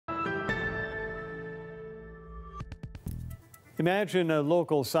Imagine a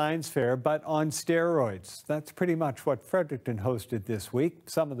local science fair, but on steroids. That's pretty much what Fredericton hosted this week.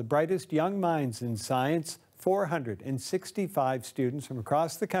 Some of the brightest young minds in science, 465 students from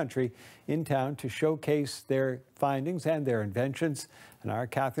across the country in town to showcase their findings and their inventions. And our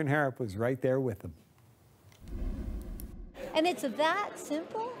Catherine Harrop was right there with them. And it's that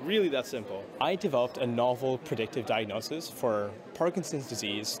simple? Really that simple. I developed a novel predictive diagnosis for Parkinson's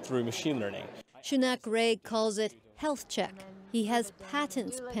disease through machine learning. Shounak Ray calls it Health Check. He has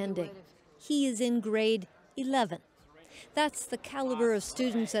patents pending. He is in grade 11. That's the caliber of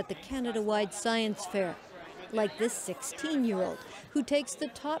students at the Canada-wide science fair, like this 16-year-old who takes the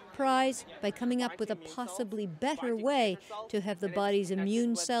top prize by coming up with a possibly better way to have the body's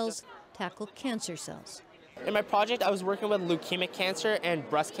immune cells tackle cancer cells. In my project, I was working with leukemic cancer and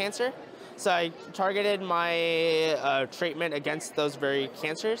breast cancer. So I targeted my treatment against those very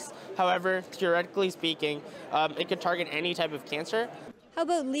cancers. However, theoretically speaking, it could target any type of cancer. How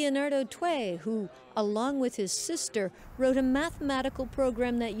about Leonardo Tway, who, along with his sister, wrote a mathematical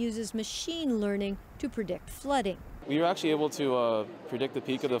program that uses machine learning to predict flooding? We were actually able to predict the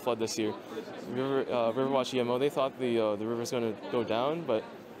peak of the flood this year. Riverwatch EMO, they thought the river was going to go down, but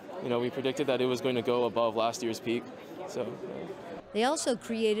we predicted that it was going to go above last year's peak. They also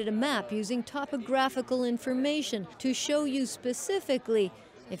created a map using topographical information to show you specifically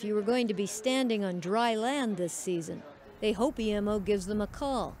if you were going to be standing on dry land this season. They hope EMO gives them a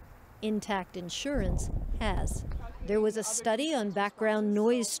call. Intact Insurance has. There was a study on background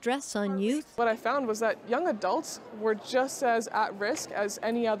noise stress on youth. What I found was that young adults were just as at risk as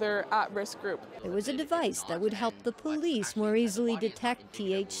any other at-risk group. There was a device that would help the police more easily detect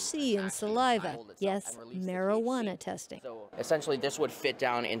THC in saliva. Yes, marijuana testing. Essentially, this would fit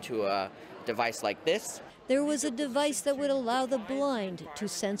down into a device like this. There was a device that would allow the blind to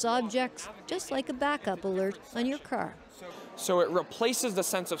sense objects, just like a backup alert on your car. So it replaces the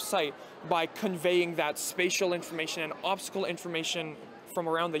sense of sight by conveying that spatial information and obstacle information from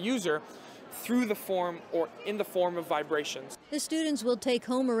around the user through the form or in the form of vibrations. The students will take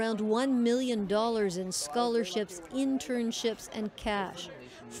home around $1 million in scholarships, internships, and cash.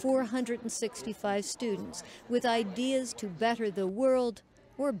 465 students with ideas to better the world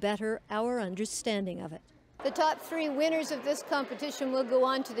or better our understanding of it. The top 3 winners of this competition will go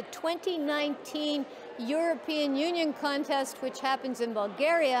on to the 2019 European Union contest, which happens in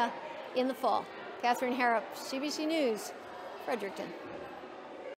Bulgaria in the fall. Catherine Harrop, CBC News, Fredericton.